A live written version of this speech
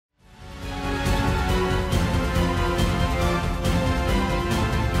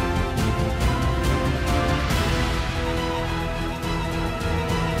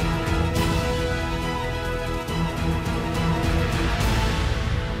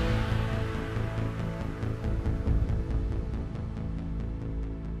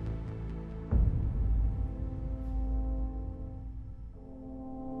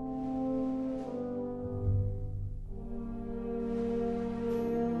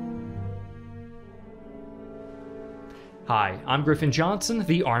Hi, I'm Griffin Johnson,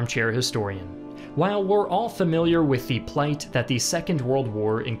 the Armchair Historian. While we're all familiar with the plight that the Second World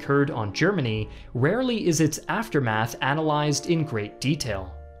War incurred on Germany, rarely is its aftermath analyzed in great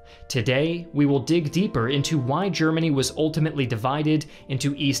detail. Today, we will dig deeper into why Germany was ultimately divided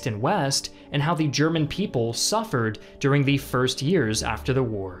into East and West, and how the German people suffered during the first years after the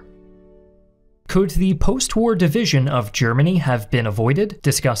war. Could the post-war division of Germany have been avoided?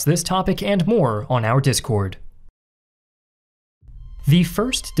 Discuss this topic and more on our Discord. The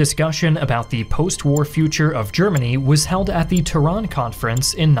first discussion about the post-war future of Germany was held at the Tehran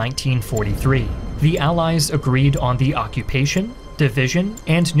Conference in 1943. The Allies agreed on the occupation, division,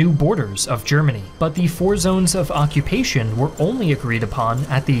 and new borders of Germany, but the four zones of occupation were only agreed upon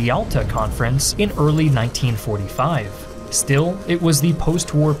at the Yalta Conference in early 1945. Still, it was the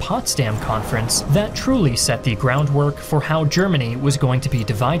post-war Potsdam Conference that truly set the groundwork for how Germany was going to be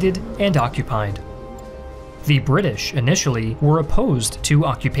divided and occupied. The British, initially, were opposed to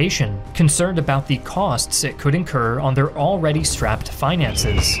occupation, concerned about the costs it could incur on their already strapped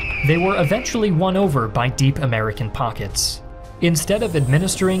finances. They were eventually won over by deep American pockets. Instead of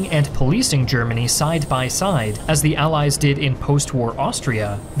administering and policing Germany side by side, as the Allies did in post-war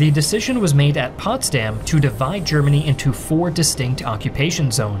Austria, the decision was made at Potsdam to divide Germany into four distinct occupation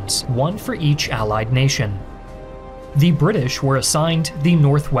zones, one for each Allied nation. The British were assigned the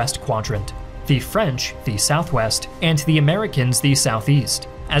Northwest Quadrant, the French the Southwest, and the Americans the Southeast.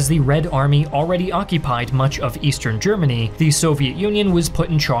 As the Red Army already occupied much of eastern Germany, the Soviet Union was put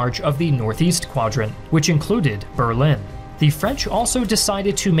in charge of the Northeast Quadrant, which included Berlin. The French also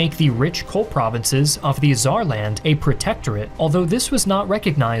decided to make the rich coal provinces of the Saarland a protectorate, although this was not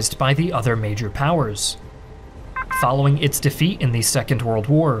recognized by the other major powers. Following its defeat in the Second World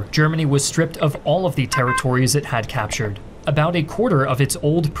War, Germany was stripped of all of the territories it had captured. About a quarter of its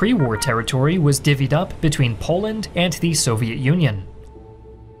old pre-war territory was divvied up between Poland and the Soviet Union.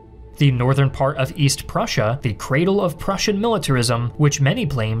 The northern part of East Prussia, the cradle of Prussian militarism, which many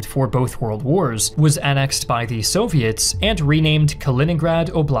blamed for both world wars, was annexed by the Soviets and renamed Kaliningrad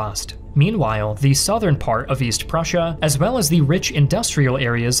Oblast. Meanwhile, the southern part of East Prussia, as well as the rich industrial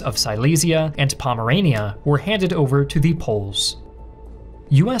areas of Silesia and Pomerania, were handed over to the Poles.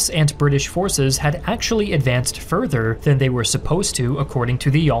 US and British forces had actually advanced further than they were supposed to according to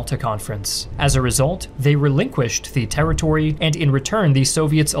the Yalta Conference. As a result, they relinquished the territory, and in return the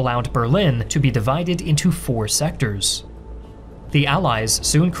Soviets allowed Berlin to be divided into four sectors. The Allies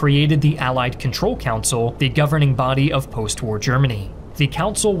soon created the Allied Control Council, the governing body of post-war Germany. The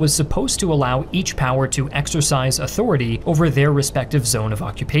council was supposed to allow each power to exercise authority over their respective zone of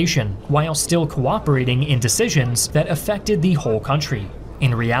occupation, while still cooperating in decisions that affected the whole country.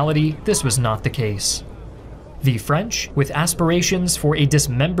 In reality, this was not the case. The French, with aspirations for a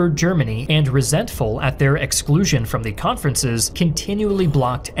dismembered Germany and resentful at their exclusion from the conferences, continually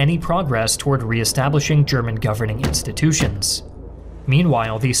blocked any progress toward re-establishing German governing institutions.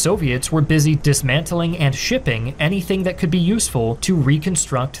 Meanwhile, the Soviets were busy dismantling and shipping anything that could be useful to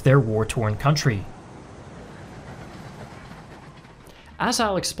reconstruct their war-torn country. As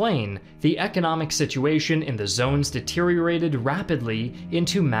I'll explain, the economic situation in the zones deteriorated rapidly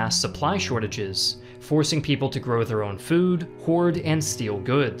into mass supply shortages, forcing people to grow their own food, hoard, and steal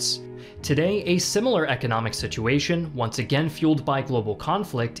goods. Today, a similar economic situation, once again fueled by global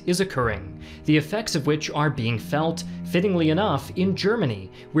conflict, is occurring, the effects of which are being felt, fittingly enough, in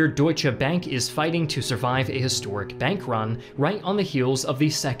Germany, where Deutsche Bank is fighting to survive a historic bank run right on the heels of the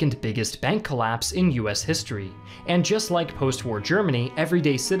second biggest bank collapse in US history. And just like post-war Germany,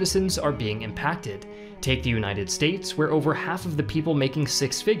 everyday citizens are being impacted. Take the United States, where over half of the people making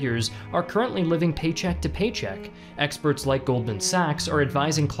six figures are currently living paycheck to paycheck. Experts like Goldman Sachs are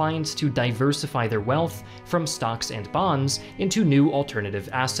advising clients to diversify their wealth from stocks and bonds into new alternative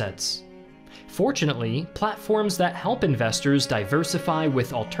assets. Fortunately, platforms that help investors diversify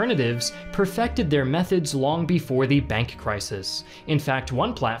with alternatives perfected their methods long before the bank crisis. In fact,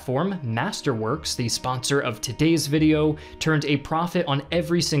 one platform, Masterworks, the sponsor of today's video, turned a profit on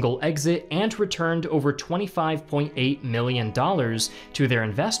every single exit and returned over $25.8 million to their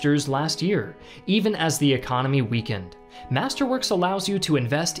investors last year, even as the economy weakened. Masterworks allows you to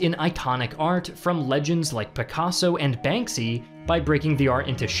invest in iconic art from legends like Picasso and Banksy by breaking the art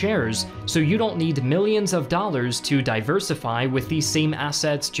into shares, so you don't need millions of dollars to diversify with the same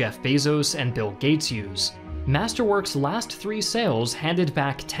assets Jeff Bezos and Bill Gates use. Masterworks' last three sales handed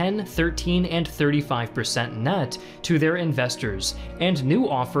back 10%, 13%, and 35% net to their investors, and new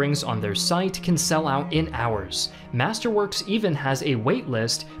offerings on their site can sell out in hours. Masterworks even has a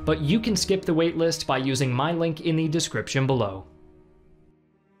waitlist, but you can skip the waitlist by using my link in the description below.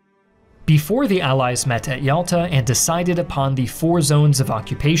 Before the Allies met at Yalta and decided upon the 4 zones of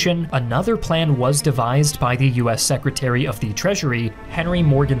occupation, another plan was devised by the US Secretary of the Treasury, Henry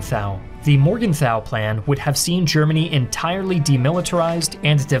Morgenthau. The Morgenthau Plan would have seen Germany entirely demilitarized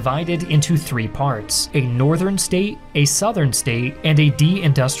and divided into 3 parts: a northern state, a southern state, and a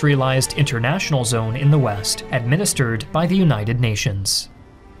deindustrialized international zone in the west, administered by the United Nations.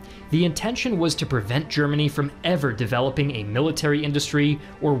 The intention was to prevent Germany from ever developing a military industry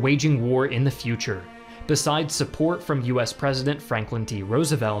or waging war in the future. Besides support from US President Franklin D.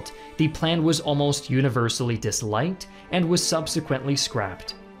 Roosevelt, the plan was almost universally disliked and was subsequently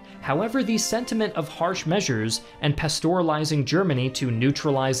scrapped. However, the sentiment of harsh measures and pastoralizing Germany to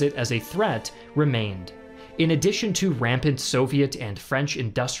neutralize it as a threat remained. In addition to rampant Soviet and French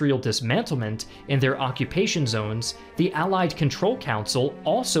industrial dismantlement in their occupation zones, the Allied Control Council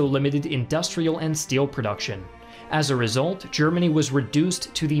also limited industrial and steel production. As a result, Germany was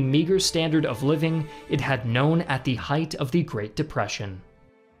reduced to the meager standard of living it had known at the height of the Great Depression.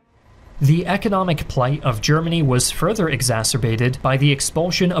 The economic plight of Germany was further exacerbated by the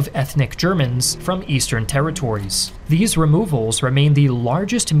expulsion of ethnic Germans from Eastern territories. These removals remain the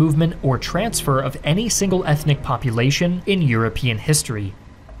largest movement or transfer of any single ethnic population in European history.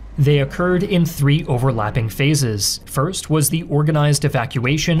 They occurred in 3 overlapping phases. First was the organized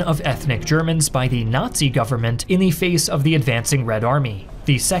evacuation of ethnic Germans by the Nazi government in the face of the advancing Red Army.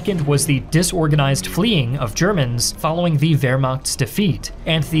 The second was the disorganized fleeing of Germans following the Wehrmacht's defeat,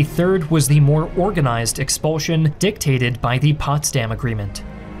 and the third was the more organized expulsion dictated by the Potsdam Agreement.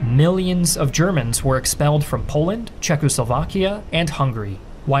 Millions of Germans were expelled from Poland, Czechoslovakia, and Hungary.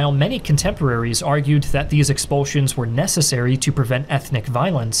 While many contemporaries argued that these expulsions were necessary to prevent ethnic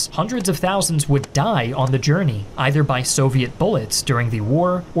violence, hundreds of thousands would die on the journey, either by Soviet bullets during the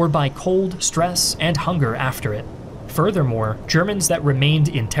war or by cold, stress, and hunger after it. Furthermore, Germans that remained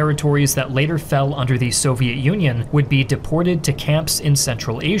in territories that later fell under the Soviet Union would be deported to camps in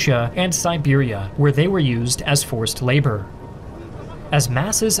Central Asia and Siberia, where they were used as forced labor. As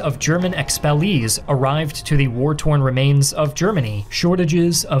masses of German expellees arrived to the war-torn remains of Germany,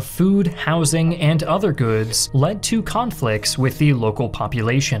 shortages of food, housing, and other goods led to conflicts with the local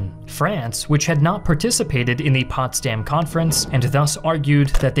population. France, which had not participated in the Potsdam Conference and thus argued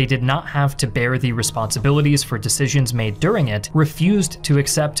that they did not have to bear the responsibilities for decisions made during it, refused to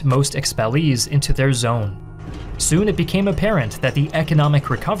accept most expellees into their zone. Soon it became apparent that the economic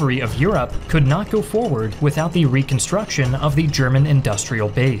recovery of Europe could not go forward without the reconstruction of the German industrial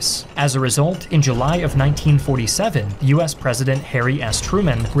base. As a result, in July of 1947, US President Harry S.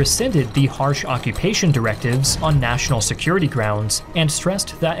 Truman rescinded the harsh occupation directives on national security grounds and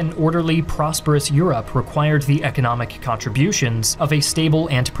stressed that an orderly, prosperous Europe required the economic contributions of a stable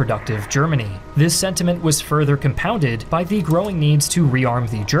and productive Germany. This sentiment was further compounded by the growing needs to rearm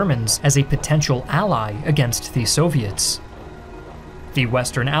the Germans as a potential ally against the Soviets. The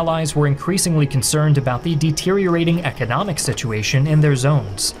Western Allies were increasingly concerned about the deteriorating economic situation in their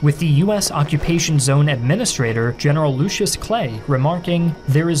zones, with the US Occupation Zone Administrator General Lucius Clay remarking,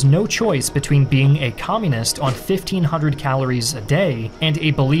 "There is no choice between being a communist on 1,500 calories a day and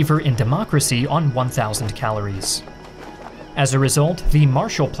a believer in democracy on 1,000 calories." As a result, the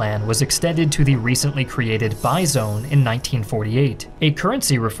Marshall Plan was extended to the recently created Buy Zone in 1948, a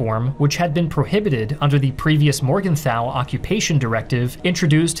currency reform which had been prohibited under the previous Morgenthau Occupation Directive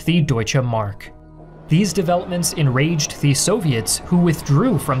introduced the Deutsche Mark. These developments enraged the Soviets, who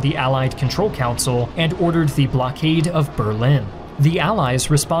withdrew from the Allied Control Council and ordered the blockade of Berlin. The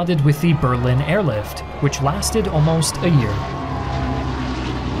Allies responded with the Berlin Airlift, which lasted almost a year.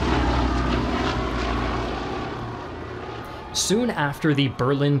 Soon after the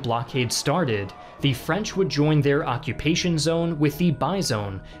Berlin blockade started, the French would join their occupation zone with the Buy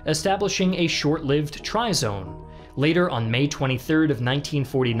Zone, establishing a short-lived Tri-Zone. Later, on May 23rd of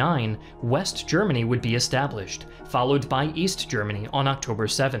 1949, West Germany would be established, followed by East Germany on October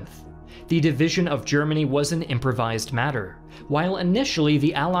 7th. The division of Germany was an improvised matter. While initially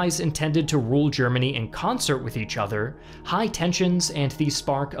the Allies intended to rule Germany in concert with each other, high tensions and the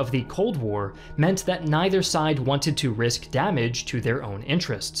spark of the Cold War meant that neither side wanted to risk damage to their own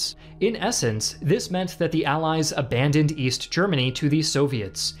interests. In essence, this meant that the Allies abandoned East Germany to the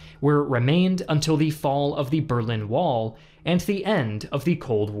Soviets, where it remained until the fall of the Berlin Wall and the end of the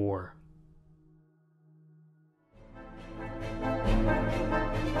Cold War.